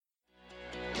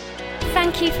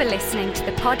Thank you for listening to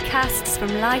the podcasts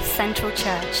from Life Central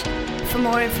Church. For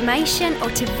more information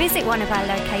or to visit one of our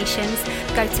locations,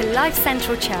 go to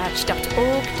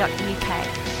lifecentralchurch.org.uk.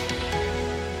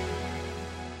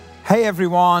 Hey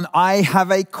everyone, I have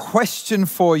a question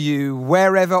for you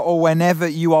wherever or whenever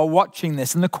you are watching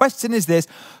this. And the question is this: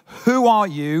 who are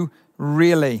you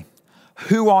really?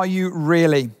 Who are you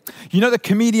really? You know the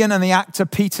comedian and the actor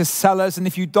Peter Sellers, and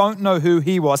if you don't know who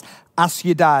he was, ask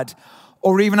your dad.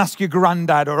 Or even ask your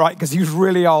granddad, all right, because he was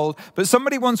really old. But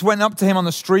somebody once went up to him on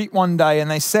the street one day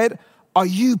and they said, "Are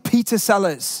you Peter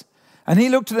Sellers?" And he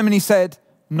looked at them and he said,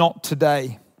 "Not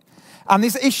today." And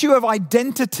this issue of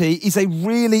identity is a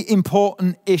really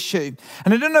important issue.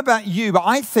 And I don't know about you, but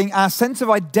I think our sense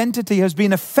of identity has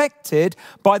been affected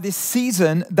by this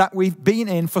season that we've been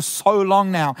in for so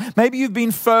long now. Maybe you've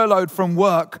been furloughed from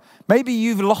work. Maybe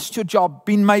you've lost your job,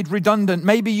 been made redundant.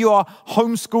 Maybe you are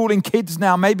homeschooling kids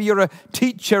now. Maybe you're a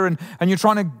teacher and you're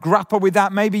trying to grapple with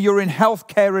that. Maybe you're in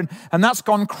healthcare and that's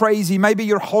gone crazy. Maybe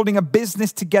you're holding a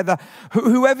business together.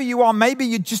 Whoever you are, maybe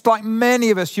you're just like many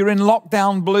of us. You're in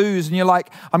lockdown blues and you're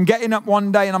like, I'm getting up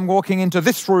one day and I'm walking into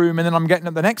this room, and then I'm getting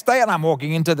up the next day and I'm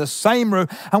walking into the same room.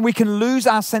 And we can lose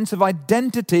our sense of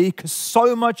identity because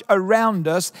so much around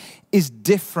us is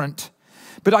different.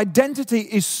 But identity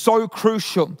is so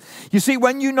crucial. You see,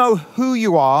 when you know who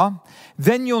you are,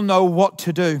 then you'll know what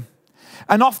to do.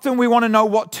 And often we want to know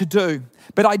what to do.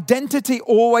 But identity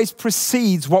always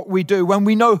precedes what we do. When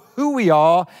we know who we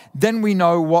are, then we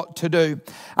know what to do.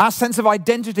 Our sense of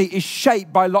identity is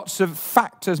shaped by lots of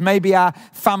factors, maybe our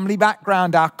family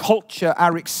background, our culture,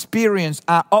 our experience,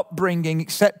 our upbringing,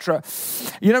 etc.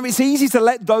 You know, it's easy to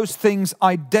let those things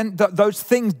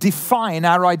define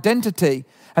our identity.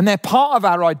 And they're part of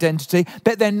our identity,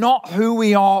 but they're not who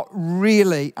we are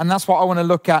really. And that's what I want to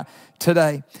look at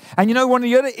today. And you know, one of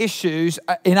the other issues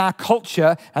in our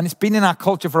culture, and it's been in our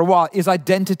culture for a while, is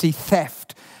identity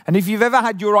theft. And if you've ever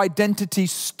had your identity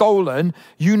stolen,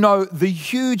 you know the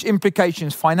huge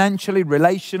implications financially,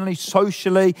 relationally,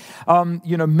 socially,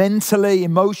 mentally,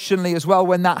 emotionally as well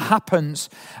when that happens.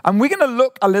 And we're going to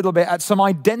look a little bit at some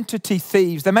identity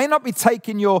thieves. They may not be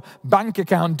taking your bank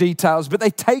account details, but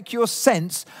they take your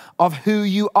sense of who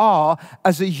you are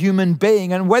as a human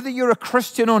being. And whether you're a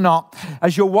Christian or not,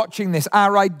 as you're watching this,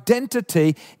 our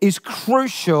identity is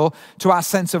crucial to our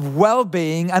sense of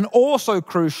well-being and also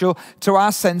crucial to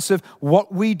our sense of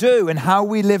what we do and how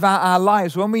we live out our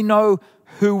lives. When we know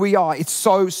who we are, it's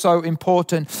so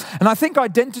important. And I think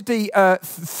identity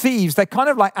thieves, they kind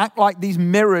of like act like these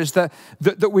mirrors that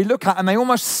we look at, and they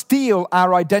almost steal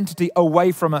our identity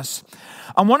away from us.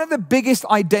 And one of the biggest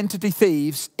identity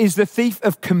thieves is the thief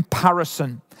of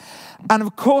comparison. And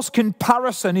of course,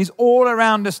 comparison is all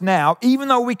around us now. Even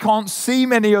though we can't see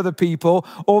many other people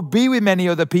or be with many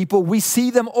other people, we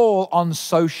see them all on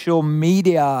social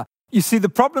media. You see, the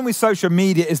problem with social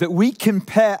media is that we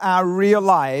compare our real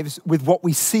lives with what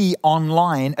we see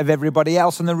online of everybody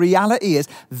else. And the reality is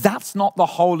that's not the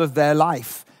whole of their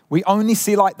life. We only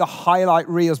see like the highlight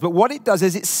reels. But what it does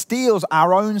is it steals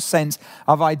our own sense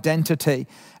of identity.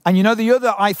 And you know, the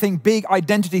other, I think, big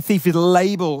identity thief is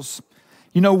labels.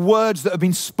 You know, words that have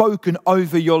been spoken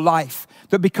over your life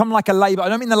that become like a label. I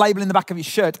don't mean the label in the back of your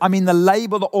shirt. I mean the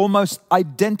label that almost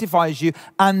identifies you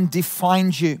and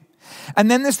defines you.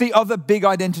 And then there's the other big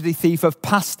identity thief of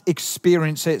past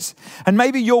experiences. And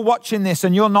maybe you're watching this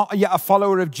and you're not yet a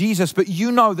follower of Jesus, but you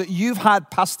know that you've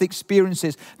had past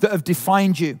experiences that have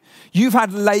defined you. You've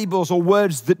had labels or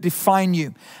words that define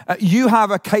you. You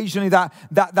have occasionally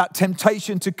that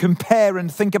temptation to compare and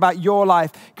think about your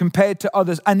life compared to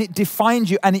others, and it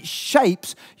defines you and it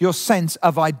shapes your sense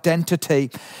of identity.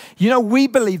 You know, we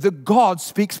believe that God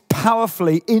speaks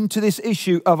powerfully into this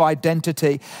issue of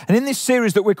identity. And in this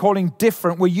series that we're calling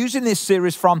Different, we're using this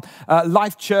series from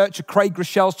Life Church, Craig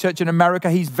Groeschel's church in America.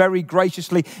 He's very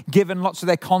graciously given lots of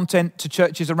their content to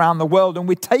churches around the world, and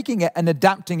we're taking it and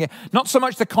adapting it. Not so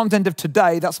much the content of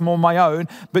today, that's more my own,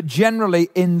 but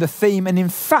generally in the theme. And in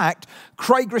fact,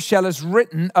 Craig Groeschel has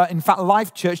written,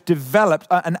 Life Church developed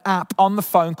an app on the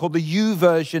phone called the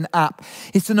YouVersion app.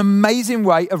 It's an amazing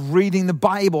way of reading the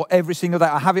Bible every single day.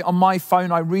 I have it on my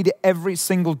phone. I read it every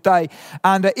single day.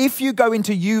 And if you go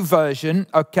into YouVersion,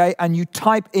 okay, and you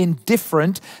type in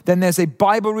different, then there's a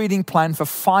Bible reading plan for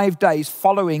 5 days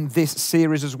following this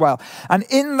series as well. And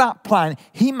in that plan,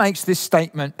 he makes this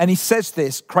statement, and he says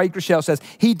this, Craig Groeschel says,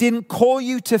 he didn't call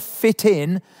you to fit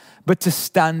in, but to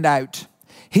stand out.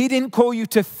 He didn't call you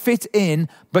to fit in,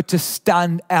 but to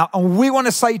stand out. And we want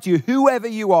to say to you, whoever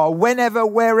you are, whenever,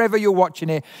 wherever you're watching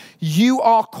it, you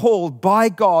are called by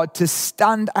God to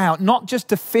stand out, not just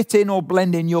to fit in or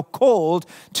blend in. You're called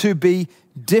to be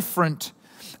different.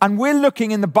 And we're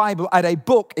looking in the Bible at a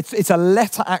book. It's a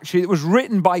letter, actually. It was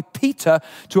written by Peter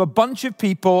to a bunch of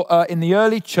people in the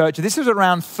early church. This was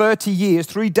around 30 years,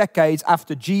 3 decades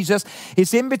after Jesus.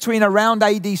 It's in between around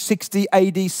AD 60,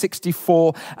 AD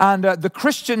 64. And the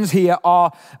Christians here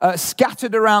are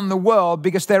scattered around the world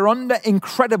because they're under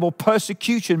incredible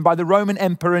persecution by the Roman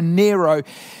Emperor Nero.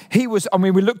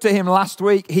 We looked at him last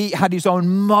week. He had his own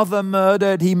mother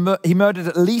murdered. He murdered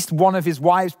at least one of his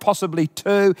wives, possibly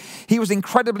 2. He was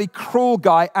incredibly cruel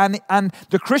guy, and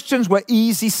the Christians were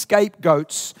easy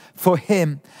scapegoats for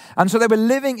him. And so they were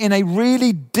living in a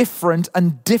really different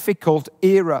and difficult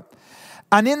era.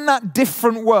 And in that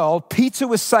different world, Peter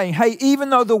was saying, hey, even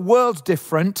though the world's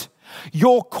different,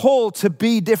 you're called to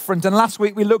be different. And last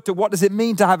week we looked at what does it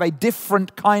mean to have a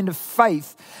different kind of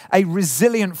faith, a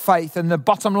resilient faith. And the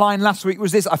bottom line last week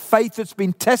was this: a faith that's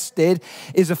been tested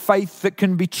is a faith that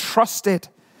can be trusted.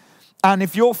 And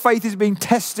if your faith is being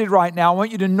tested right now, I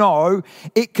want you to know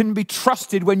it can be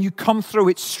trusted when you come through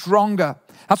it stronger.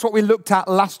 That's what we looked at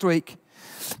last week.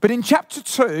 But in chapter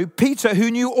 2, Peter,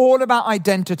 who knew all about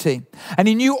identity, and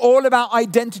he knew all about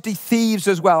identity thieves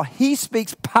as well, he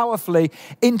speaks powerfully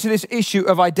into this issue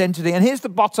of identity. And here's the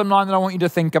bottom line that I want you to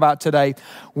think about today.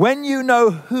 When you know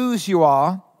whose you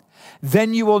are,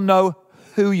 then you will know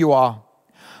who you are.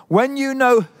 When you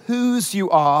know whose you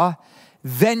are,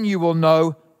 then you will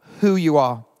know who you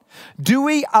are. Do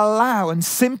we allow and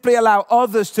simply allow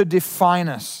others to define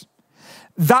us?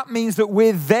 That means that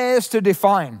we're theirs to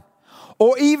define.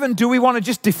 Or even do we want to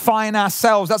just define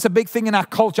ourselves? That's a big thing in our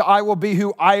culture. I will be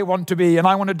who I want to be and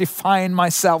I want to define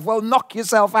myself. Well, knock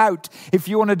yourself out if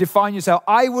you want to define yourself.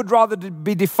 I would rather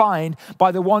be defined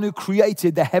by the one who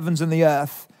created the heavens and the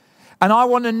earth. And I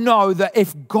want to know that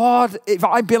if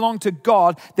I belong to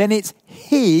God, then it's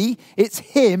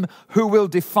Him who will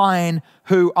define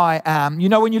who I am. You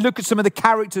know, when you look at some of the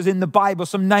characters in the Bible,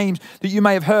 some names that you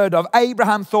may have heard of,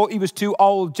 Abraham thought he was too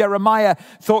old. Jeremiah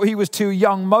thought he was too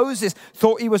young. Moses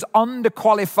thought he was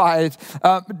underqualified.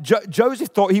 Joseph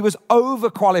thought he was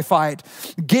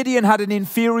overqualified. Gideon had an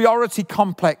inferiority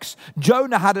complex.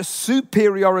 Jonah had a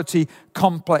superiority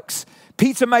complex.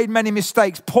 Peter made many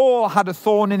mistakes. Paul had a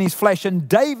thorn in his flesh. And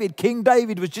King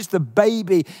David, was just the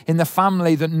baby in the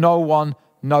family that no one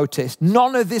noticed.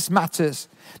 None of this matters.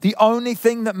 The only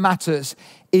thing that matters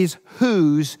is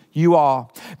whose you are.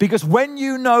 Because when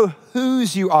you know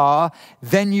whose you are,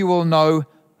 then you will know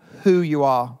who you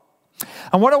are.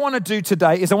 And what I want to do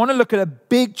today is I want to look at a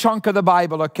big chunk of the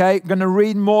Bible, okay? I'm going to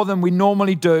read more than we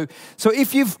normally do. So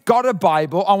if you've got a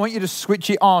Bible, I want you to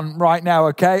switch it on right now,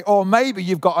 okay? Or maybe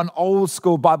you've got an old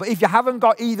school Bible. If you haven't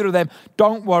got either of them,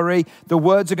 don't worry. The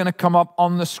words are going to come up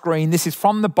on the screen. This is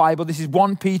from the Bible. This is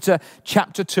 1 Peter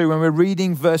chapter 2, and we're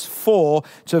reading verse 4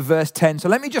 to verse 10. So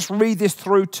let me just read this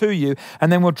through to you,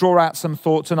 and then we'll draw out some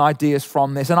thoughts and ideas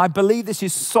from this. And I believe this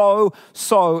is so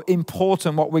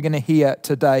important, what we're going to hear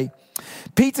today.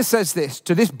 Peter says this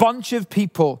to this bunch of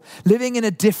people living in a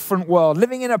different world,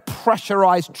 living in a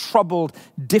pressurized, troubled,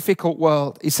 difficult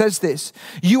world. He says this: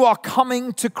 you are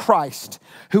coming to Christ,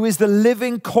 who is the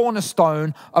living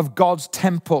cornerstone of God's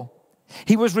temple.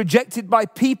 He was rejected by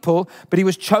people, but he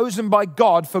was chosen by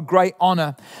God for great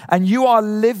honor. And you are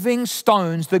living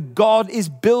stones that God is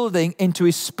building into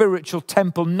his spiritual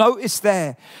temple. Notice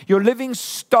there, you're living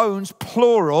stones,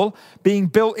 plural, being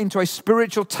built into a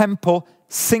spiritual temple,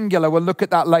 singular. We'll look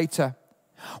at that later.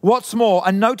 What's more,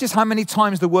 and notice how many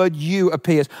times the word you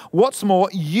appears. What's more,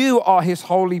 you are his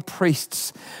holy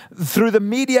priests. Through the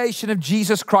mediation of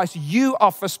Jesus Christ, you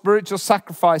offer spiritual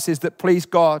sacrifices that please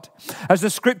God. As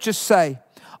the scriptures say,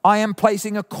 I am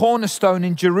placing a cornerstone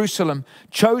in Jerusalem,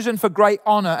 chosen for great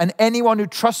honor, and anyone who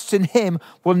trusts in him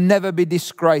will never be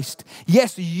disgraced.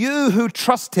 Yes, you who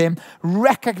trust him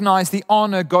recognize the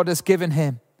honor God has given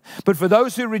him. But for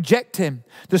those who reject him,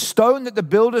 the stone that the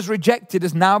builders rejected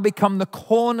has now become the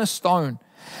cornerstone.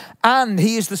 And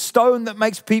he is the stone that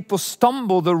makes people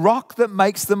stumble, the rock that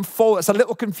makes them fall. It's a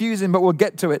little confusing, but we'll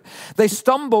get to it. They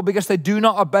stumble because they do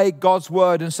not obey God's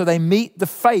word, and so they meet the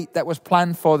fate that was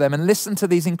planned for them. And listen to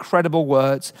these incredible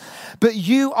words. But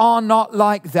you are not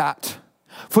like that,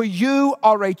 for you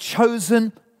are a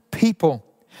chosen people.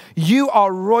 You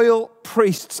are royal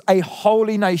priests, a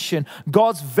holy nation,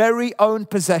 God's very own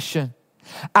possession.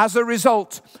 As a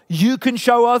result, you can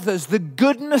show others the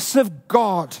goodness of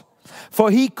God,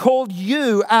 for he called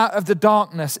you out of the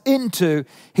darkness into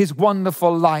his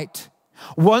wonderful light.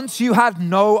 Once you had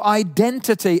no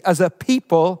identity as a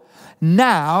people,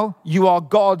 now you are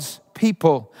God's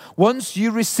people. Once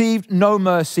you received no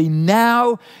mercy,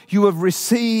 now you have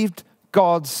received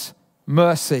God's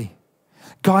mercy.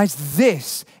 Guys,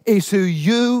 this is who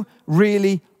you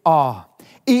really are.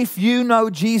 If you know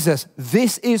Jesus,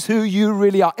 this is who you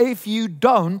really are. If you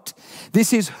don't,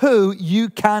 this is who you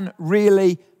can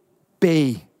really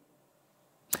be.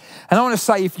 And I want to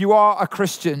say, if you are a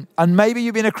Christian, and maybe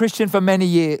you've been a Christian for many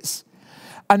years,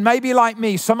 and maybe like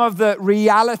me, some of the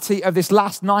reality of this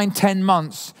last 9-10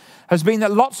 months has been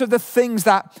that lots of the things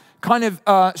that kind of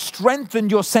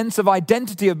strengthened your sense of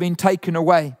identity have been taken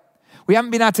away. We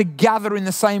haven't been able to gather in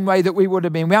the same way that we would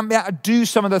have been. We haven't been able to do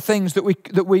some of the things that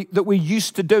we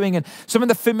used to doing, and some of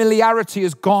the familiarity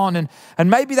has gone. And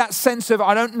maybe that sense of,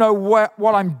 I don't know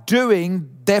what I'm doing,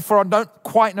 therefore I don't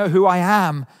quite know who I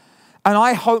am. And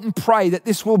I hope and pray that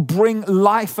this will bring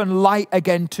life and light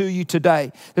again to you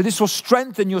today, that this will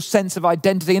strengthen your sense of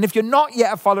identity. And if you're not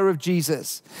yet a follower of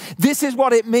Jesus, this is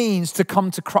what it means to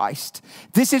come to Christ.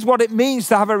 This is what it means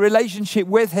to have a relationship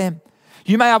with him.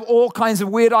 You may have all kinds of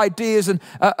weird ideas and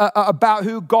about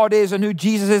who God is and who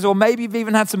Jesus is, or maybe you've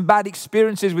even had some bad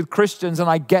experiences with Christians, and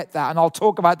I get that, and I'll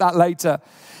talk about that later.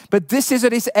 But this is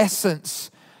at its essence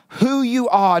who you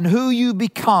are and who you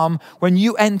become when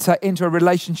you enter into a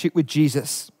relationship with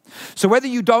Jesus. So whether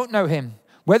you don't know him,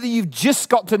 whether you've just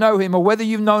got to know him, or whether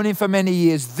you've known him for many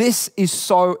years, this is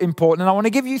so important. And I want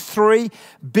to give you 3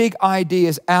 big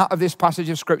ideas out of this passage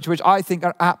of scripture, which I think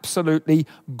are absolutely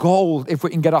gold if we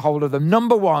can get a hold of them.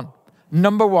 Number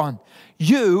one,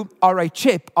 you are a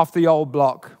chip off the old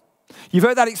block. You've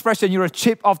heard that expression, you're a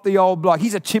chip off the old block.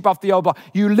 He's a chip off the old block.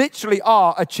 You literally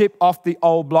are a chip off the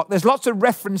old block. There's lots of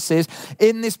references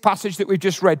in this passage that we've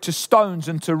just read to stones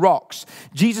and to rocks.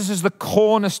 Jesus is the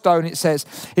cornerstone, it says.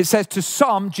 It says to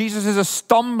some, Jesus is a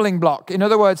stumbling block. In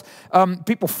other words,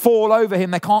 people fall over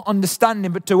him. They can't understand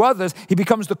him. But to others, he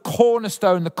becomes the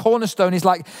cornerstone. The cornerstone is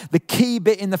like the key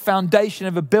bit in the foundation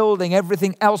of a building.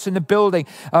 Everything else in the building,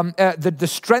 the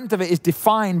strength of it is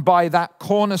defined by that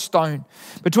cornerstone.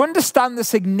 But to understand the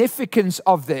significance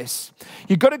of this,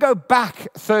 you've got to go back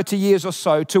 30 years or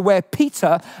so to where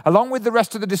Peter, along with the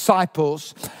rest of the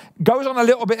disciples, goes on a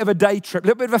little bit of a day trip, a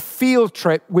little bit of a field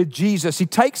trip with Jesus. He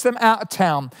takes them out of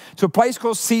town to a place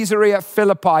called Caesarea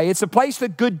Philippi. It's a place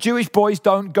that good Jewish boys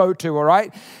don't go to, all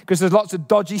right? Because there's lots of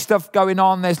dodgy stuff going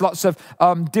on. There's lots of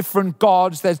different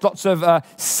gods. There's lots of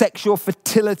sexual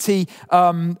fertility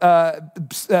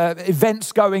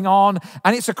events going on.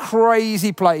 And it's a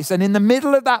crazy place. And in the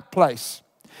middle of that place,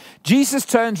 Jesus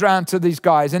turns around to these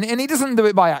guys, and he doesn't do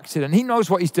it by accident. He knows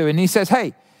what he's doing. He says,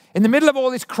 hey, in the middle of all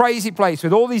this crazy place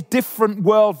with all these different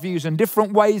worldviews and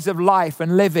different ways of life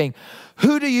and living,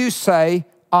 who do you say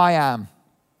I am?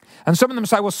 And some of them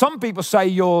say, well, some people say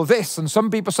you're this, and some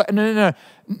people say, no,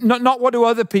 not what do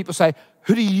other people say.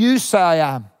 Who do you say I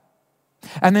am?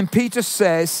 And then Peter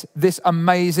says this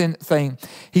amazing thing.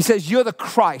 He says, you're the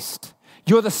Christ.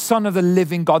 You're the Son of the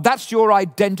living God. That's your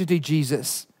identity,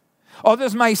 Jesus.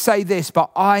 Others may say this, but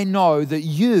I know that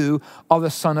you are the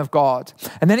Son of God.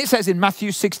 And then it says in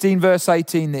Matthew 16, verse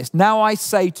 18 this, now I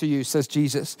say to you, says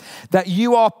Jesus, that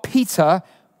you are Peter,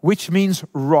 which means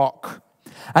rock.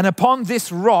 And upon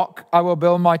this rock I will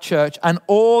build my church, and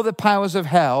all the powers of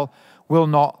hell will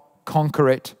not conquer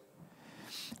it.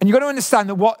 And you've got to understand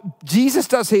that what Jesus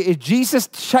does here is Jesus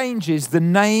changes the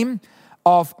name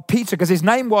of Peter, because his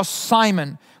name was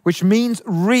Simon, which means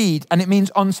reed, and it means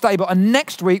unstable. And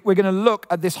next week, we're going to look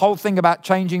at this whole thing about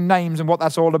changing names and what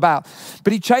that's all about.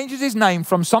 But he changes his name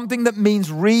from something that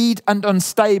means reed and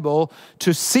unstable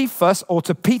to Cephas, or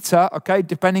to Peter, okay,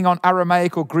 depending on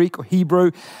Aramaic or Greek or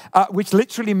Hebrew, which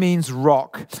literally means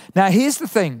rock. Now, here's the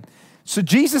thing. So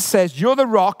Jesus says, you're the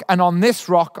rock, and on this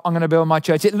rock, I'm going to build my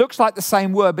church. It looks like the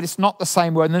same word, but it's not the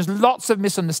same word. And there's lots of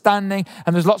misunderstanding,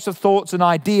 and there's lots of thoughts and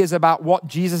ideas about what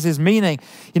Jesus is meaning.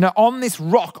 You know, on this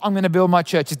rock, I'm going to build my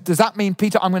church. Does that mean,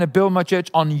 Peter, I'm going to build my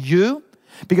church on you?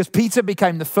 Because Peter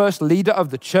became the first leader of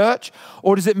the church?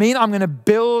 Or does it mean I'm going to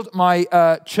build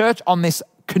my church on this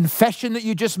confession that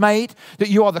you just made, that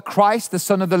you are the Christ, the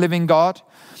Son of the living God?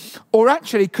 Or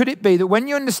actually, could it be that when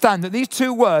you understand that these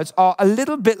two words are a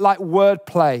little bit like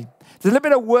wordplay, there's a little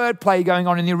bit of wordplay going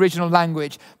on in the original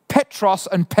language, Petros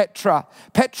and Petra.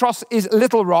 Petros is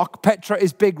little rock, Petra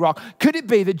is big rock. Could it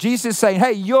be that Jesus is saying,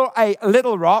 hey, you're a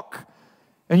little rock,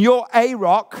 and you're a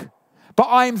rock, but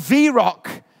I'm the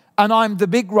rock, and I'm the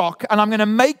big rock, and I'm going to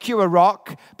make you a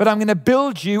rock, but I'm going to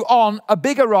build you on a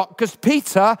bigger rock, because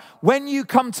Peter, when you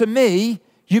come to me,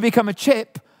 you become a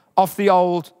chip off the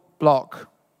old block.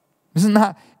 Isn't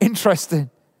that interesting?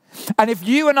 And if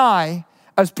you and I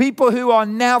as people who are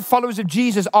now followers of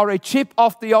Jesus, are a chip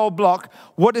off the old block,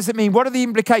 what does it mean? What are the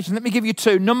implications? Let me give you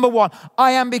two. Number one,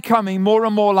 I am becoming more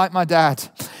and more like my dad.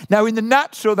 Now, in the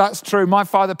natural, that's true. My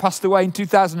father passed away in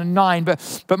 2009,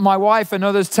 but my wife and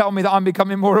others tell me that I'm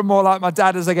becoming more and more like my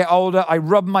dad as I get older. I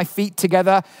rub my feet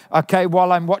together, okay,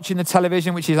 while I'm watching the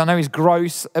television, which is, I know is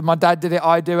gross. If my dad did it,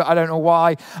 I do it. I don't know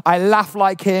why. I laugh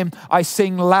like him. I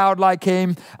sing loud like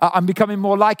him. I'm becoming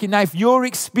more like him. Now, if your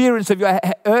experience of your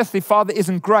earthly father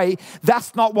isn't great,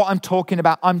 that's not what I'm talking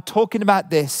about. I'm talking about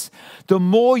this. The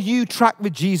more you track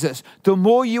with Jesus, the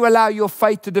more you allow your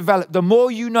faith to develop, the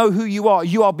more you know who you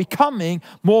are becoming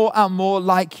more and more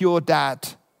like your dad.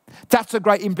 That's a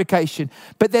great implication.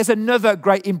 But there's another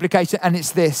great implication, and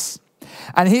it's this.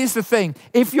 And here's the thing.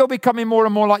 If you're becoming more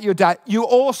and more like your dad, you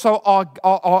also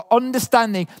are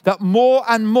understanding that more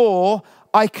and more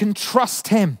I can trust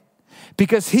him,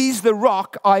 because he's the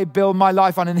rock I build my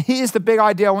life on. And here's the big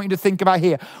idea I want you to think about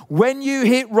here. When you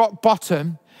hit rock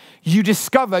bottom, you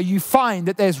find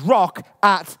that there's rock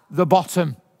at the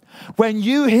bottom. When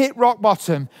you hit rock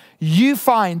bottom, you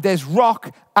find there's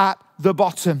rock at the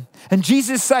bottom. And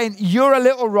Jesus is saying, you're a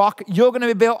little rock. You're going to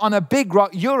be built on a big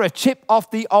rock. You're a chip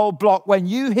off the old block. When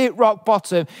you hit rock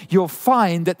bottom, you'll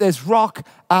find that there's rock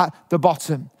at the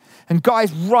bottom. And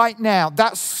guys, right now,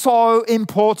 that's so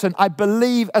important. I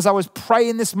believe as I was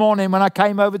praying this morning when I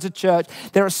came over to church,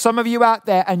 there are some of you out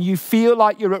there and you feel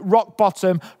like you're at rock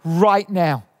bottom right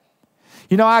now.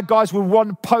 You know, our guys will want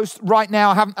to post right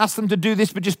now. I haven't asked them to do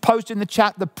this, but just post in the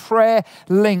chat the prayer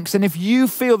links. And if you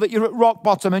feel that you're at rock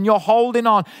bottom and you're holding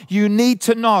on, you need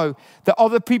to know that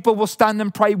other people will stand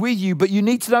and pray with you. But you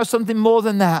need to know something more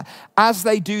than that. As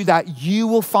they do that, you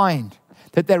will find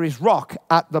that there is rock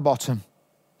at the bottom.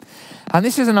 And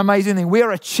this is an amazing thing. We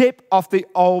are a chip off the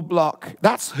old block.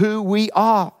 That's who we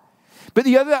are. But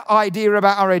the other idea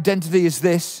about our identity is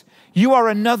this. You are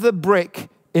another brick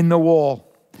in the wall.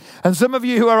 And some of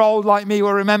you who are old like me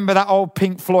will remember that old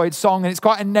Pink Floyd song, and it's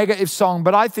quite a negative song,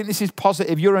 but I think this is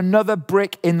positive. You're another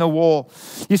brick in the wall.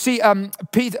 You see,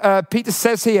 Peter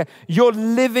says here, you're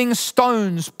living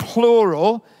stones,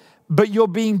 plural, but you're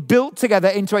being built together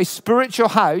into a spiritual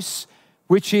house,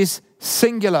 which is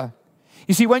singular.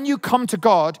 You see, when you come to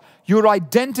God, your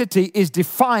identity is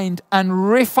defined and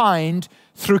refined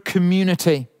through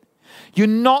community. You're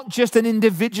not just an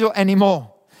individual anymore.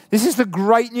 This is the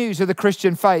great news of the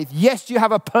Christian faith. Yes, you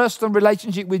have a personal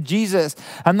relationship with Jesus,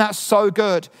 and that's so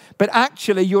good. But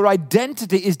actually, your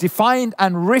identity is defined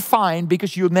and refined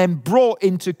because you're then brought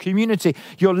into community.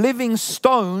 You're living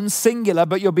stones, singular,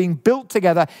 but you're being built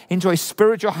together into a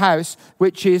spiritual house,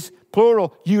 which is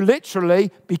plural. You literally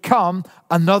become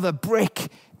another brick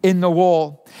in the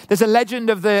wall. There's a legend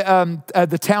of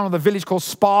the town or the village called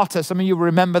Sparta. Some of you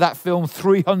remember that film,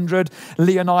 300,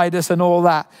 Leonidas and all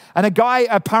that. And a guy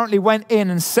apparently went in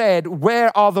and said,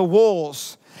 "Where are the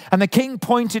walls?" And the king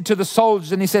pointed to the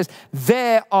soldiers and he says,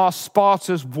 "There are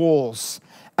Sparta's walls,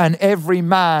 and every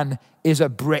man is a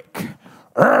brick."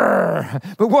 But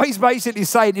what he's basically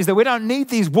saying is that we don't need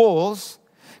these walls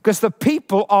because the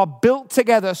people are built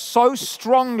together so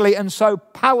strongly and so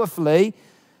powerfully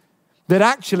that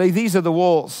actually these are the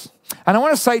walls. And I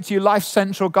want to say to you, Life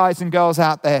Central guys and girls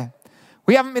out there,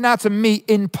 we haven't been able to meet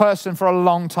in person for a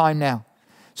long time now.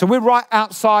 So we're right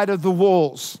outside of the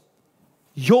walls.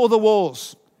 You're the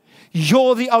walls.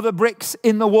 You're the other bricks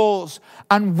in the walls.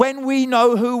 And when we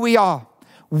know who we are,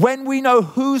 when we know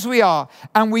whose we are,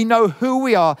 and we know who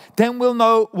we are, then we'll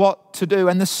know what to do.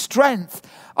 And the strength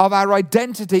of our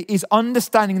identity is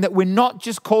understanding that we're not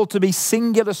just called to be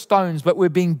singular stones, but we're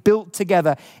being built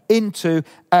together into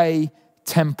a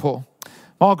temple.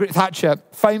 Margaret Thatcher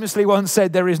famously once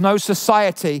said, "There is no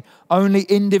society, only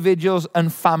individuals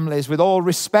and families." With all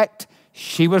respect,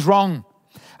 she was wrong.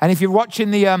 And if you're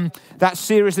watching that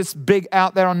series that's big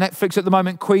out there on Netflix at the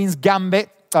moment, Queen's Gambit,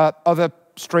 other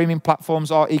streaming platforms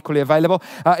are equally available.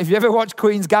 If you ever watch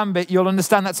Queen's Gambit, you'll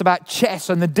understand that's about chess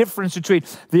and the difference between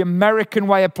the American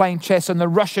way of playing chess and the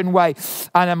Russian way.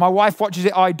 And my wife watches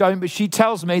it, I don't, but she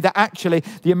tells me that actually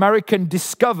the American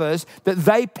discovers that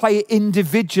they play it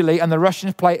individually and the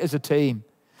Russians play it as a team.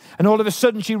 And all of a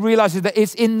sudden she realizes that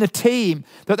it's in the team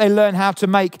that they learn how to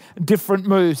make different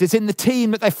moves. It's in the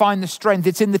team that they find the strength.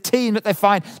 It's in the team that they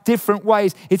find different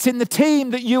ways. It's in the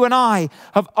team that you and I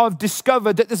have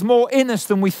discovered that there's more in us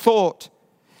than we thought.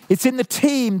 It's in the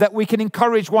team that we can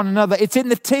encourage one another. It's in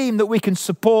the team that we can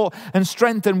support and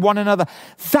strengthen one another.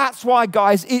 That's why,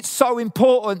 guys, it's so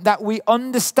important that we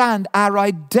understand our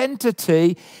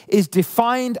identity is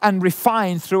defined and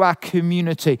refined through our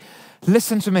community.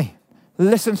 Listen to me.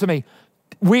 Listen to me.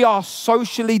 We are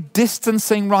socially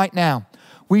distancing right now.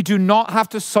 We do not have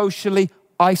to socially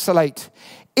isolate,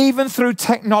 even through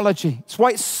technology. That's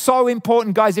why it's so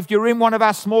important, guys, if you're in one of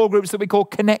our small groups that we call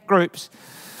Connect groups,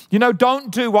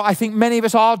 don't do what I think many of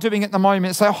us are doing at the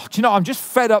moment. Say, I'm just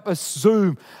fed up with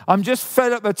Zoom. I'm just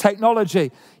fed up with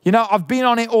technology. I've been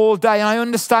on it all day, and I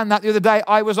understand that. The other day,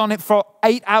 I was on it for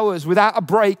 8 hours without a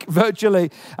break,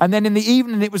 virtually. And then in the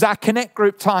evening, it was our Connect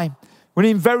group time. When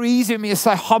it's very easy for me to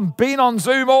say, I'm being on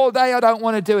Zoom all day, I don't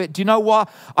want to do it. Do you know what?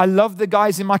 I love the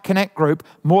guys in my Connect group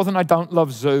more than I don't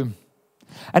love Zoom.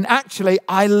 And actually,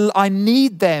 I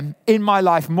need them in my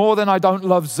life more than I don't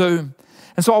love Zoom.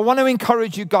 And so I want to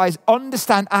encourage you guys,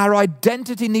 understand our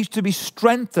identity needs to be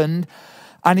strengthened,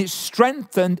 and it's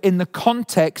strengthened in the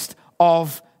context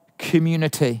of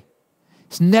community.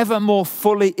 It's never more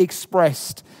fully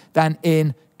expressed than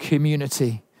in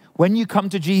community. When you come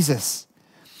to Jesus,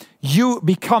 you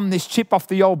become this chip off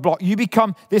the old block. You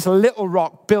become this little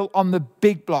rock built on the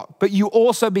big block, but you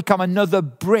also become another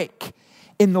brick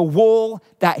in the wall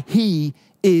that he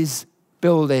is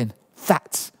building.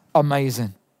 That's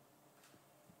amazing.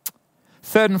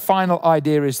 Third and final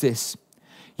idea is this.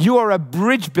 You are a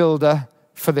bridge builder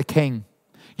for the king.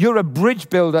 You're a bridge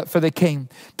builder for the king.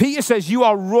 Peter says you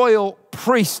are royal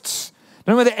priests. I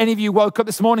don't know whether any of you woke up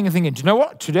this morning and thinking, do you know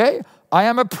what? Today, I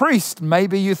am a priest.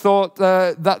 Maybe you thought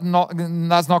that's not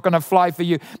going to fly for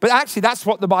you. But actually, that's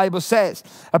what the Bible says.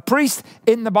 A priest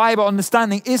in the Bible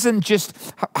understanding isn't just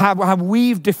how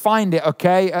we've defined it,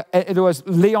 okay? In other words,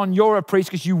 Leon, you're a priest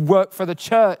because you work for the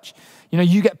church.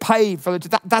 You get paid for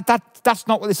that's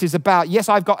not what this is about. Yes,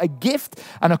 I've got a gift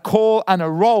and a call and a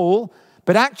role,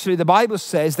 but actually the Bible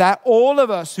says that all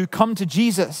of us who come to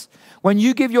Jesus, when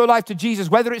you give your life to Jesus,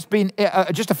 whether it's been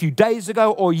just a few days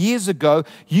ago or years ago,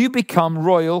 you become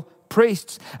royal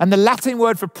priests. And the Latin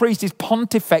word for priest is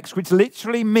pontifex, which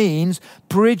literally means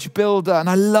bridge builder. And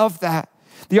I love that.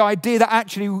 The idea that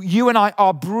actually you and I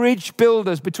are bridge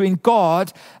builders between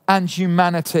God and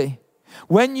humanity.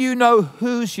 When you know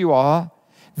whose you are,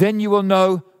 then you will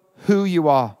know who you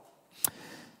are.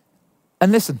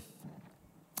 And listen,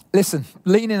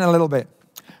 lean in a little bit.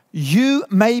 You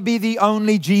may be the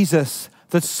only Jesus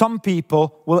that some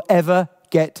people will ever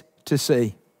get to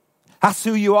see. That's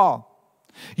who you are.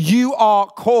 You are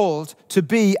called to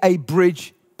be a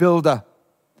bridge builder.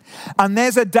 And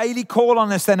there's a daily call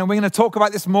on us then, and we're going to talk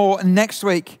about this more next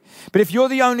week. But if you're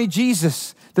the only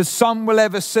Jesus that some will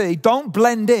ever see, don't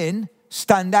blend in,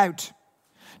 stand out.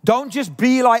 Don't just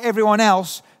be like everyone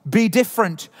else, be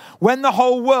different. When the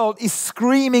whole world is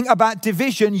screaming about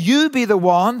division, you be the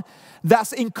one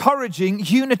that's encouraging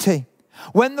unity.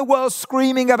 When the world's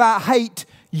screaming about hate,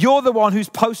 you're the one who's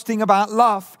posting about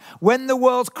love. When the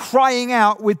world's crying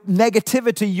out with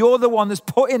negativity, you're the one that's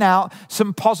putting out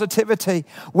some positivity.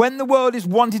 When the world is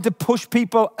wanting to push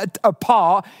people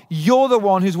apart, you're the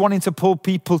one who's wanting to pull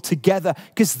people together,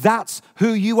 because that's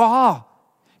who you are.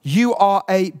 You are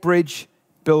a bridge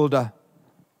builder.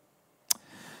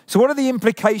 So what are the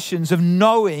implications of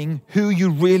knowing who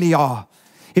you really are?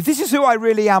 If this is who I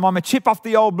really am, I'm a chip off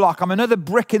the old block, I'm another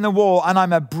brick in the wall, and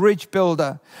I'm a bridge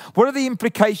builder. What are the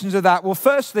implications of that? Well,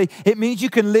 firstly, it means you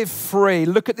can live free.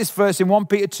 Look at this verse in 1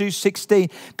 Peter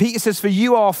 2:16. Peter says, for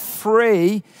you are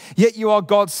free, yet you are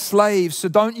God's slaves. So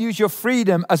don't use your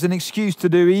freedom as an excuse to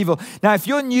do evil. Now, if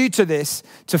you're new to this,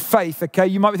 to faith, okay,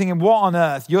 you might be thinking, what on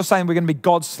earth? You're saying we're going to be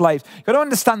God's slaves. You've got to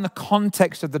understand the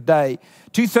context of the day.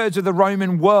 2/3 of the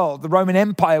Roman world, the Roman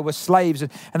Empire, were slaves.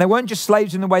 And they weren't just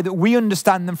slaves in the way that we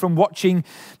understand them from watching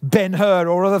Ben-Hur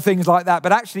or other things like that,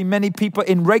 but actually many people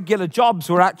in regular jobs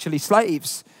were actually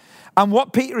slaves. And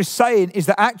what Peter is saying is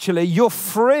that actually you're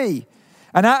free.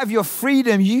 And out of your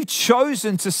freedom, you've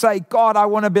chosen to say, God, I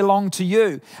want to belong to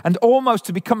you, and almost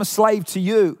to become a slave to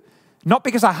you. Not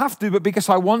because I have to, but because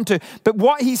I want to. But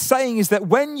what he's saying is that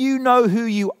when you know who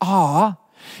you are,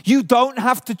 you don't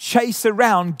have to chase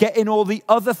around getting all the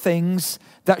other things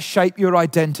that shape your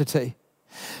identity.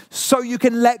 So you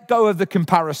can let go of the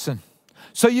comparison.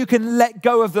 So you can let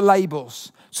go of the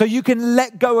labels. So you can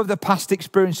let go of the past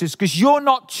experiences, because you're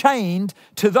not chained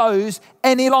to those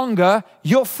any longer.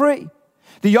 You're free.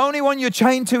 The only one you're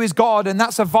chained to is God, and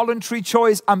that's a voluntary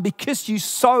choice. And because you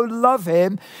so love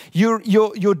him,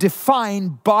 you're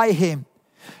defined by him.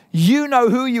 You know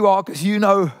who you are because you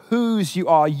know whose you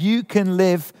are. You can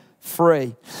live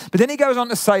free. But then he goes on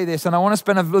to say this, and I want to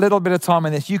spend a little bit of time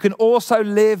on this. You can also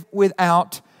live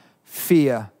without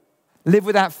fear. Live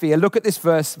without fear. Look at this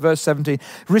verse 17.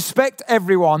 Respect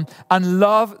everyone and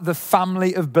love the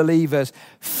family of believers.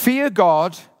 Fear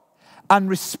God and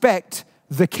respect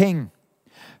the king.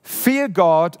 Fear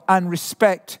God and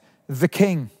respect the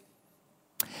king.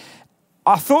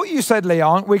 I thought you said,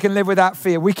 Leon, we can live without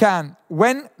fear. We can.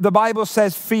 When the Bible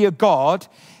says fear God,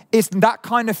 it's that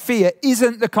kind of fear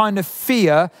isn't the kind of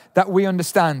fear that we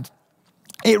understand.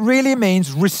 It really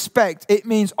means respect. It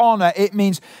means honor. It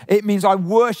means I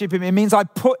worship him. It means I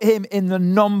put him in the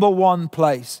number one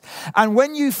place. And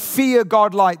when you fear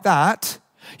God like that,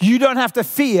 you don't have to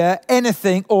fear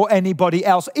anything or anybody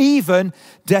else, even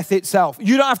death itself.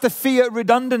 You don't have to fear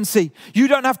redundancy. You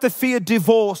don't have to fear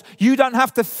divorce. You don't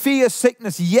have to fear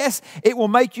sickness. Yes, it will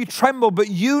make you tremble, but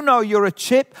you know you're a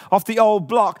chip off the old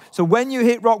block. So when you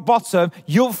hit rock bottom,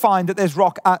 you'll find that there's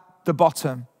rock at the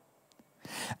bottom.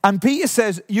 And Peter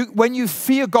says, when you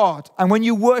fear God and when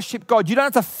you worship God, you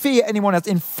don't have to fear anyone else.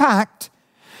 In fact,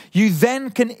 you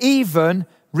then can even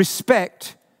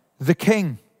respect the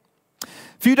king. A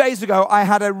few days ago, I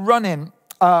had a run-in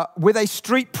with a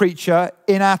street preacher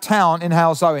in our town in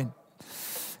Halesowen.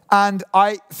 And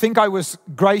I think I was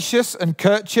gracious and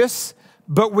courteous,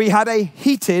 but we had a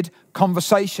heated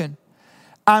conversation.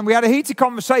 And we had a heated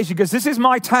conversation because this is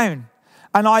my town.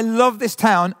 And I love this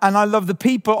town, and I love the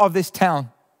people of this town.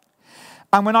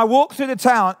 And when I walked through the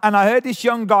town, and I heard this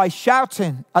young guy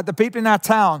shouting at the people in our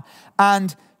town,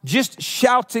 and just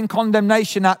shouting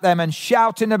condemnation at them, and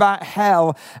shouting about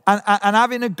hell, and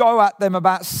having a go at them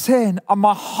about sin, and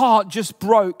my heart just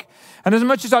broke. And as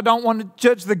much as I don't want to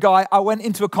judge the guy, I went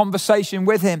into a conversation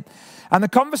with him. And the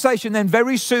conversation then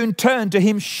very soon turned to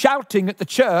him shouting at the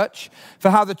church for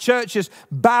how the church has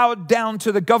bowed down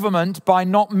to the government by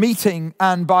not meeting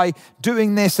and by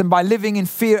doing this and by living in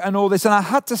fear and all this. And I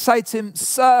had to say to him,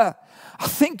 sir, I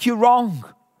think you're wrong.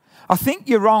 I think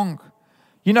you're wrong.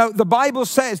 You know, the Bible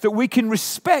says that we can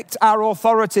respect our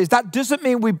authorities. That doesn't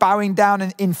mean we're bowing down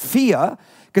in fear,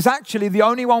 because actually the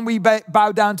only one we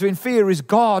bow down to in fear is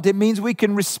God. It means we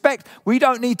can respect. We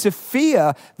don't need to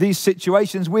fear these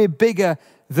situations. We're bigger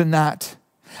than that.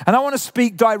 And I want to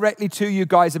speak directly to you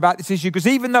guys about this issue, because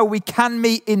even though we can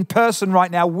meet in person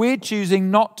right now, we're choosing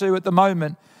not to at the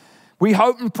moment. We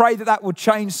hope and pray that will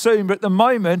change soon, but at the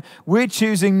moment, we're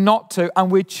choosing not to.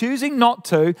 And we're choosing not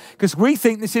to because we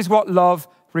think this is what love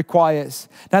requires.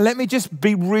 Now, let me just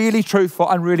be really truthful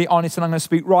and really honest, and I'm going to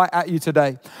speak right at you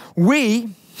today.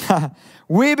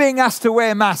 We're being asked to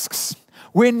wear masks.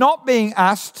 We're not being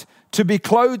asked to be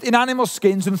clothed in animal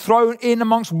skins and thrown in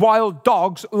amongst wild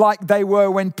dogs like they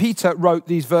were when Peter wrote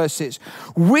these verses.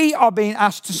 We are being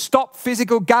asked to stop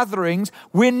physical gatherings.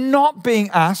 We're not being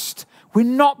asked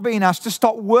to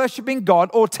stop worshiping God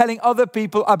or telling other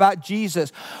people about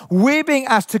Jesus. We're being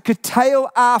asked to curtail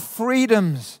our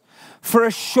freedoms for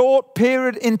a short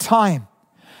period in time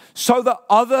so that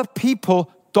other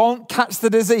people don't catch the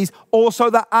disease, or so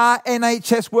that our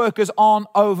NHS workers aren't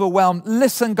overwhelmed.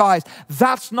 Listen, guys,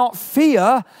 that's not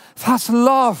fear, that's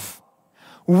love.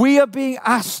 We are being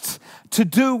asked to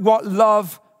do what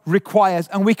love requires,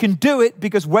 and we can do it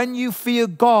because when you fear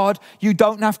God, you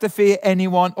don't have to fear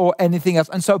anyone or anything else.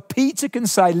 And so Peter can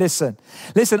say, listen,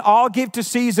 I'll give to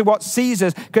Caesar what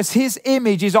Caesar's, because his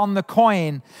image is on the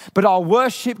coin, but I'll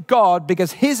worship God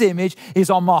because his image is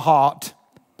on my heart.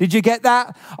 Did you get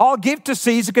that? I'll give to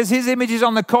Caesar because his image is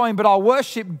on the coin, but I'll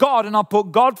worship God and I'll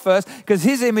put God first because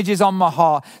his image is on my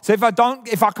heart. So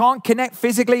if I can't connect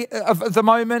physically at the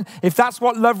moment, if that's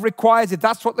what love requires, if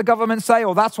that's what the government say,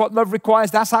 or that's what love requires,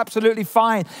 that's absolutely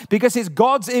fine, because it's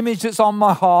God's image that's on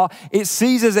my heart. It's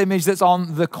Caesar's image that's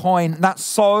on the coin. That's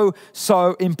so,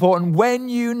 so important. When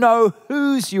you know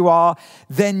whose you are,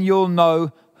 then you'll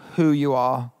know who you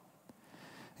are.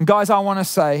 And guys, I want to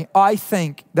say, I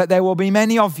think that there will be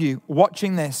many of you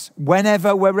watching this,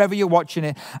 wherever you're watching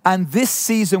it, and this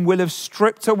season will have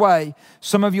stripped away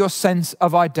some of your sense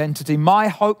of identity. My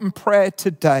hope and prayer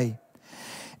today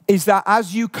is that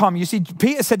as you come, you see,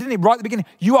 Peter said, didn't he, right at the beginning,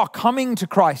 you are coming to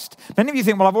Christ. Many of you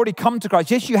think, well, I've already come to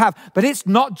Christ. Yes, you have, but it's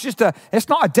not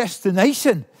a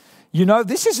destination. You know,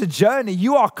 this is a journey.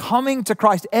 You are coming to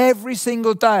Christ. Every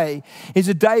single day is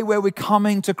a day where we're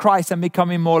coming to Christ and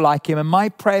becoming more like him. And my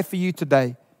prayer for you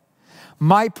today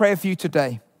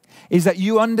is that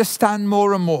you understand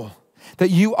more and more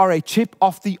that you are a chip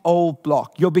off the old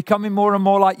block. You're becoming more and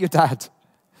more like your dad.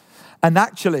 And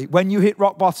actually, when you hit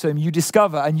rock bottom, you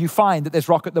discover and you find that there's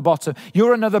rock at the bottom.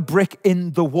 You're another brick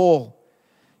in the wall.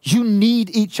 You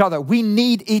need each other. We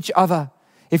need each other.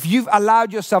 If you've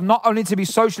allowed yourself not only to be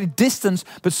socially distanced,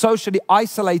 but socially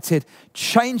isolated,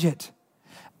 change it.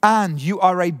 And you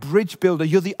are a bridge builder.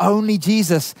 You're the only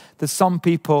Jesus that some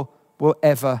people will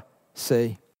ever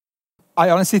see. I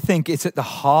honestly think it's at the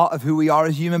heart of who we are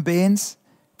as human beings.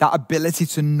 That ability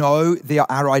to know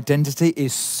our identity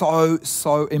is so,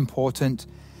 so important.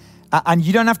 And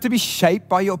you don't have to be shaped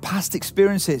by your past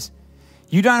experiences.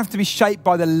 You don't have to be shaped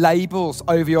by the labels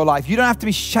over your life. You don't have to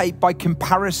be shaped by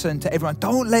comparison to everyone.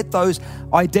 Don't let those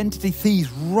identity thieves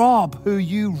rob who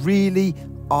you really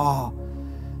are.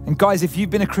 And guys, if you've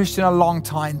been a Christian a long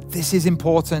time, this is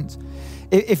important.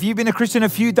 If you've been a Christian a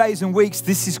few days and weeks,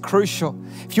 this is crucial.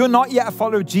 If you're not yet a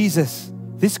follower of Jesus,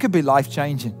 this could be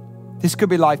life-changing. This could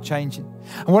be life-changing.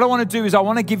 And what I want to do is I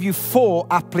want to give you 4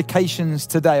 applications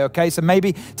today, okay? So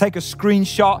maybe take a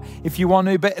screenshot if you want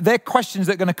to, but they're questions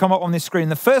that are going to come up on this screen.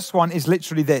 The first one is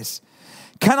literally this.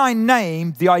 Can I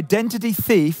name the identity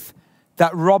thief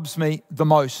that robs me the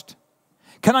most?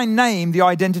 Can I name the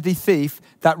identity thief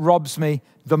that robs me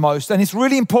the most? And it's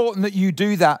really important that you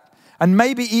do that. And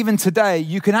maybe even today,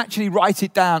 you can actually write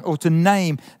it down or to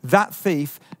name that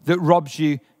thief that robs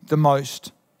you the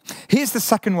most. Here's the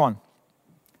second one.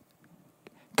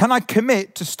 Can I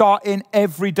commit to starting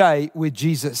every day with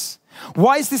Jesus?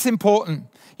 Why is this important?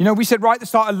 You know, we said right at the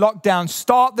start of lockdown,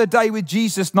 start the day with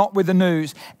Jesus, not with the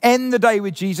news. End the day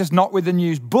with Jesus, not with the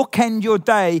news. Bookend your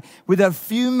day with a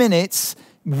few minutes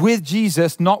with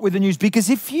Jesus, not with the news. Because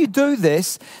if you do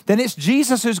this, then it's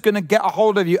Jesus who's going to get a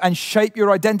hold of you and shape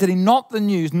your identity, not the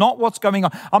news, not what's going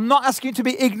on. I'm not asking you to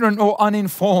be ignorant or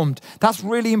uninformed. That's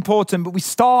really important. But we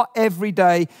start every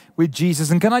day with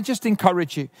Jesus. And can I just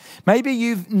encourage you? Maybe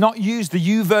you've not used the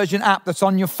YouVersion app that's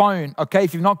on your phone. Okay,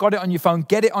 if you've not got it on your phone,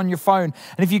 get it on your phone.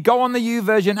 And if you go on the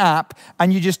YouVersion app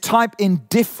and you just type in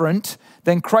different,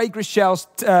 then Craig Rochelle's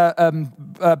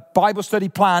Bible study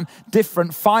plan,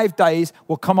 different, 5 days,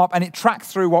 will come up and it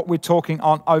tracks through what we're talking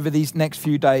on over these next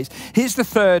few days. Here's the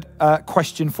third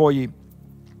question for you.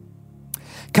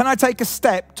 Can I take a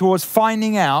step towards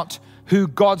finding out who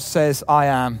God says I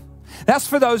am? That's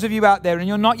for those of you out there and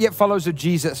you're not yet followers of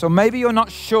Jesus, or maybe you're not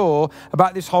sure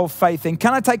about this whole faith thing.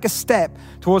 Can I take a step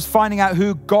towards finding out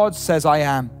who God says I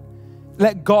am?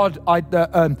 Let God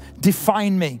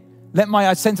define me. Let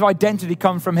my sense of identity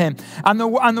come from him. And the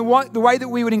way that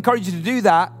we would encourage you to do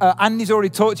that, Andy's already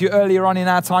talked to you earlier on in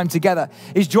our time together,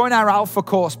 is join our Alpha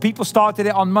course. People started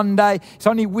it on Monday. It's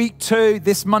only week 2,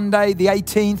 this Monday, the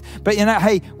 18th. But you know,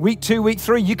 hey, week 2, week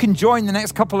 3, you can join the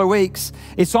next couple of weeks.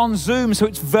 It's on Zoom, so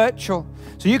it's virtual.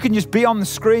 So you can just be on the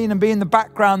screen and be in the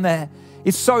background there.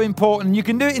 It's so important. You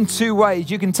can do it in 2 ways.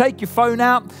 You can take your phone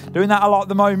out, doing that a lot at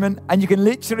the moment, and you can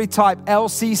literally type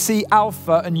LCC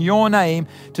Alpha and your name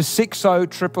to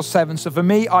 60777. So for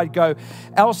me, I'd go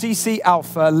LCC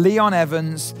Alpha, Leon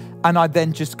Evans, and I'd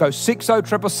then just go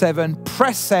 60777,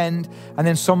 press send, and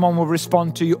then someone will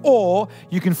respond to you. Or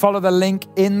you can follow the link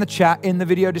in the chat, in the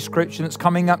video description that's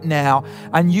coming up now,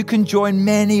 and you can join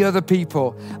many other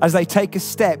people as they take a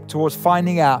step towards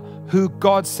finding out who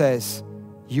God says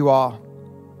you are.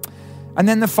 And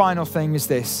then the final thing is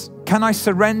this. Can I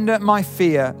surrender my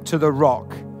fear to the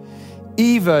rock,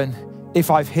 even if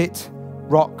I've hit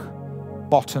rock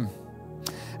bottom?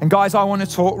 And guys, I want to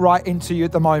talk right into you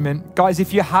at the moment. Guys,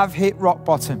 if you have hit rock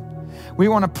bottom, we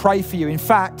want to pray for you. In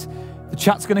fact, the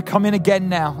chat's going to come in again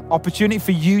now. Opportunity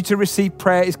for you to receive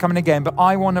prayer is coming again, but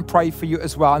I want to pray for you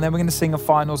as well. And then we're going to sing a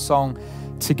final song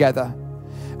together.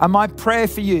 And my prayer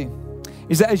for you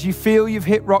is that as you feel you've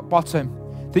hit rock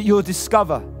bottom, that you'll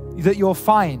discover, that you'll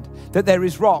find that there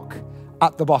is rock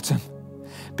at the bottom.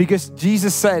 Because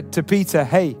Jesus said to Peter,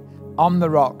 hey, I'm the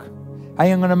rock.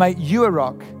 Hey, I'm going to make you a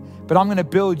rock, but I'm going to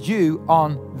build you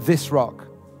on this rock.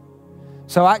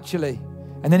 So actually,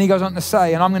 and then he goes on to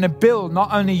say, and I'm going to build not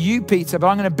only you, Peter, but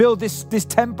I'm going to build this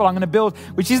temple. I'm going to build,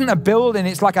 which isn't a building.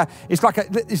 It's like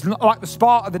not like the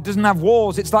Sparta that doesn't have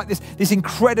walls. It's like this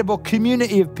incredible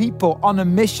community of people on a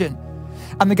mission.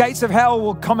 And the gates of hell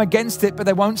will come against it, but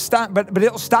they won't stand, but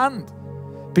it'll stand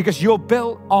because you're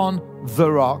built on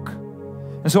the rock.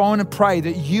 And so I want to pray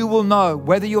that you will know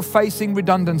whether you're facing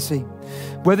redundancy,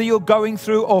 whether you're going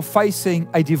through or facing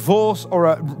a divorce or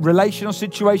a relational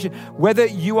situation, whether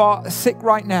you are sick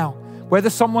right now, whether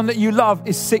someone that you love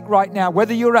is sick right now,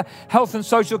 whether you're a health and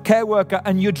social care worker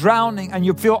and you're drowning and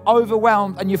you feel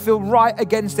overwhelmed and you feel right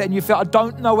against it and you feel, I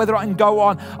don't know whether I can go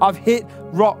on. I've hit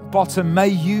rock bottom. May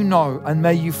you know and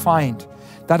may you find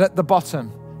that at the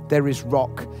bottom there is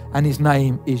rock and his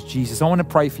name is Jesus. I want to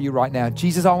pray for you right now.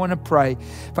 Jesus, I want to pray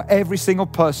for every single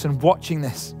person watching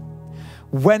this,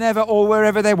 whenever or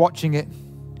wherever they're watching it,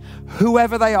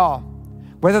 whoever they are,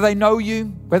 whether they know you,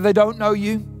 whether they don't know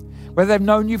you, whether they've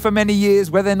known you for many years,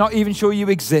 whether they're not even sure you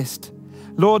exist.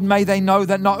 Lord, may they know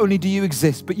that not only do you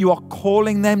exist, but you are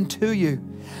calling them to you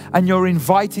and you're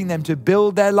inviting them to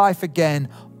build their life again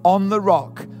on the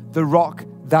rock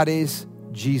that is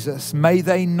Jesus. May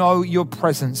they know your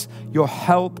presence, your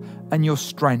help and your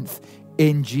strength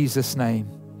in Jesus' name.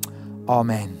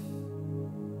 Amen.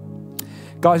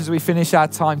 Guys, as we finish our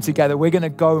time together, we're going to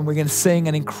go and we're going to sing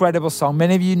an incredible song.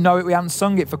 Many of you know it. We haven't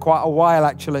sung it for quite a while,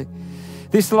 actually.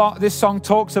 This song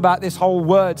talks about this whole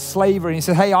word, slavery. And he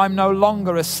said, hey, I'm no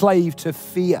longer a slave to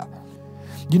fear.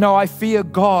 You know, I fear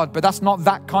God, but that's not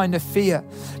that kind of fear.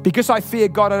 Because I fear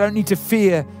God, I don't need to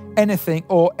fear anything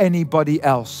or anybody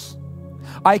else.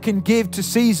 I can give to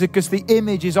Caesar because the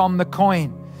image is on the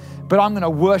coin, but I'm going to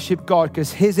worship God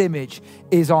because his image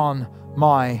is on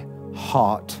my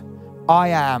heart. I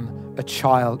am a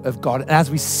child of God. And as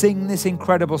we sing this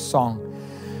incredible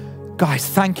song, guys,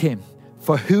 thank him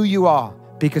for who you are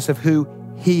because of who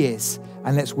he is.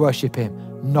 And let's worship him,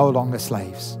 no longer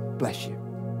slaves. Bless you.